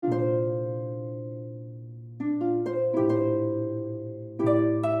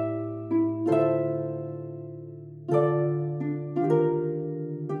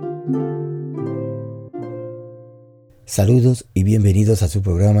Saludos y bienvenidos a su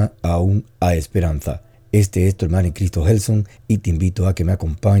programa Aún a Esperanza. Este es tu hermano en Cristo Gelson y te invito a que me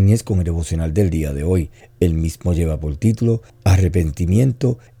acompañes con el devocional del día de hoy. El mismo lleva por título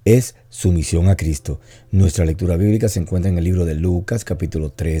Arrepentimiento es sumisión a Cristo. Nuestra lectura bíblica se encuentra en el libro de Lucas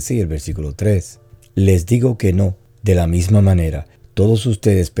capítulo 13 y el versículo 3. Les digo que no, de la misma manera, todos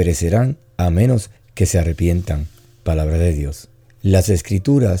ustedes perecerán a menos que se arrepientan. Palabra de Dios. Las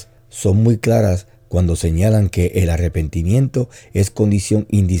Escrituras son muy claras cuando señalan que el arrepentimiento es condición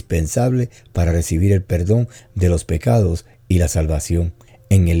indispensable para recibir el perdón de los pecados y la salvación.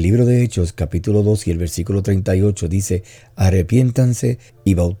 En el libro de Hechos, capítulo 2 y el versículo 38 dice: arrepiéntanse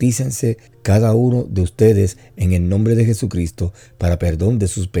y bautícense cada uno de ustedes en el nombre de Jesucristo para perdón de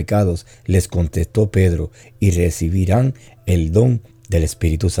sus pecados, les contestó Pedro, y recibirán el don del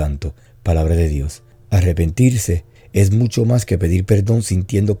Espíritu Santo. Palabra de Dios. Arrepentirse es mucho más que pedir perdón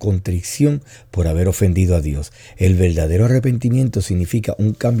sintiendo contrición por haber ofendido a Dios. El verdadero arrepentimiento significa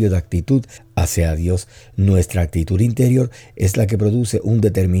un cambio de actitud hacia Dios. Nuestra actitud interior es la que produce un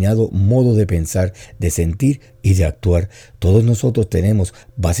determinado modo de pensar, de sentir y de actuar. Todos nosotros tenemos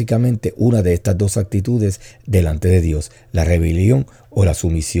básicamente una de estas dos actitudes delante de Dios: la rebelión o la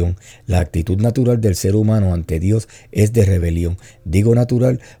sumisión. La actitud natural del ser humano ante Dios es de rebelión. Digo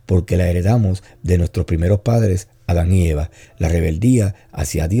natural porque la heredamos de nuestros primeros padres, Adán y Eva. La rebeldía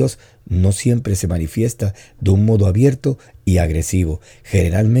hacia Dios no siempre se manifiesta de un modo abierto y agresivo.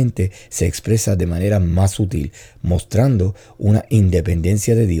 Generalmente se expresa de manera más sutil, mostrando una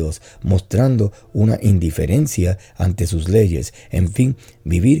independencia de Dios, mostrando una indiferencia ante sus leyes. En fin,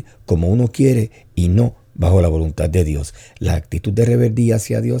 vivir como uno quiere y no bajo la voluntad de Dios. La actitud de rebeldía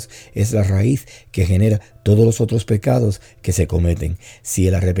hacia Dios es la raíz que genera todos los otros pecados que se cometen. Si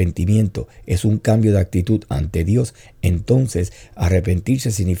el arrepentimiento es un cambio de actitud ante Dios, entonces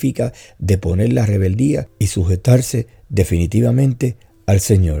arrepentirse significa deponer la rebeldía y sujetarse definitivamente al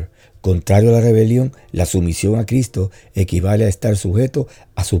Señor. Contrario a la rebelión, la sumisión a Cristo equivale a estar sujeto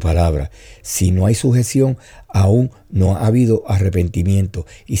a su palabra. Si no hay sujeción, aún no ha habido arrepentimiento,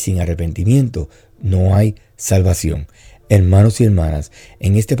 y sin arrepentimiento no hay salvación. Hermanos y hermanas,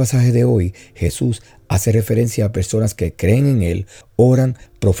 en este pasaje de hoy, Jesús hace referencia a personas que creen en Él, oran,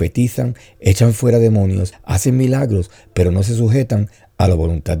 profetizan, echan fuera demonios, hacen milagros, pero no se sujetan a la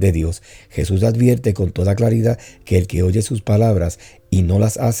voluntad de Dios. Jesús advierte con toda claridad que el que oye sus palabras y no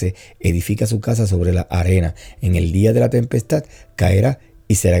las hace, edifica su casa sobre la arena. En el día de la tempestad caerá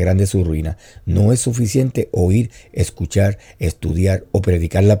y será grande su ruina. No es suficiente oír, escuchar, estudiar o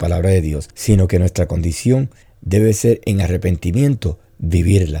predicar la palabra de Dios, sino que nuestra condición debe ser en arrepentimiento,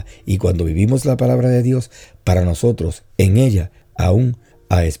 vivirla. Y cuando vivimos la palabra de Dios, para nosotros, en ella, aún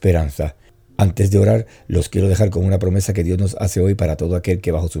hay esperanza. Antes de orar, los quiero dejar con una promesa que Dios nos hace hoy para todo aquel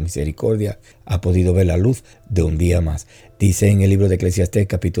que bajo su misericordia ha podido ver la luz de un día más. Dice en el libro de Eclesiastés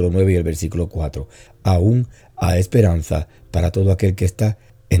capítulo 9 y el versículo 4, aún hay esperanza para todo aquel que está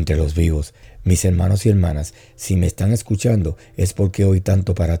entre los vivos. Mis hermanos y hermanas, si me están escuchando, es porque hoy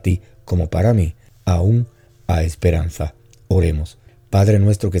tanto para ti como para mí, aún hay esperanza. Oremos. Padre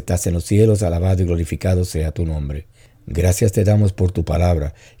nuestro que estás en los cielos, alabado y glorificado sea tu nombre. Gracias te damos por tu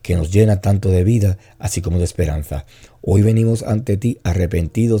palabra, que nos llena tanto de vida, así como de esperanza. Hoy venimos ante ti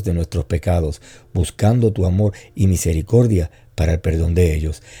arrepentidos de nuestros pecados, buscando tu amor y misericordia para el perdón de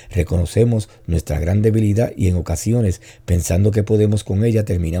ellos. Reconocemos nuestra gran debilidad y en ocasiones, pensando que podemos con ella,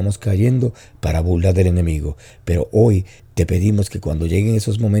 terminamos cayendo para burla del enemigo. Pero hoy te pedimos que cuando lleguen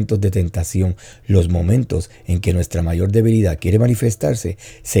esos momentos de tentación, los momentos en que nuestra mayor debilidad quiere manifestarse,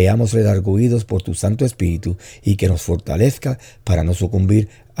 seamos redarguidos por tu Santo Espíritu y que nos fortalezca para no sucumbir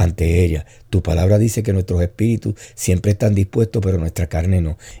ante ella. Tu palabra dice que nuestros espíritus siempre están dispuestos, pero nuestra carne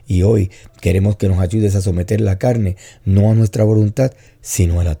no. Y hoy queremos que nos ayudes a someter la carne, no a nuestra voluntad,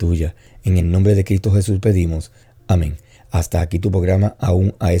 sino a la tuya. En el nombre de Cristo Jesús pedimos. Amén. Hasta aquí tu programa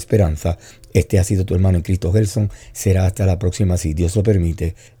Aún hay Esperanza. Este ha sido tu hermano en Cristo Gelson. Será hasta la próxima si Dios lo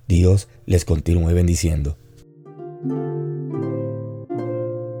permite. Dios les continúe bendiciendo.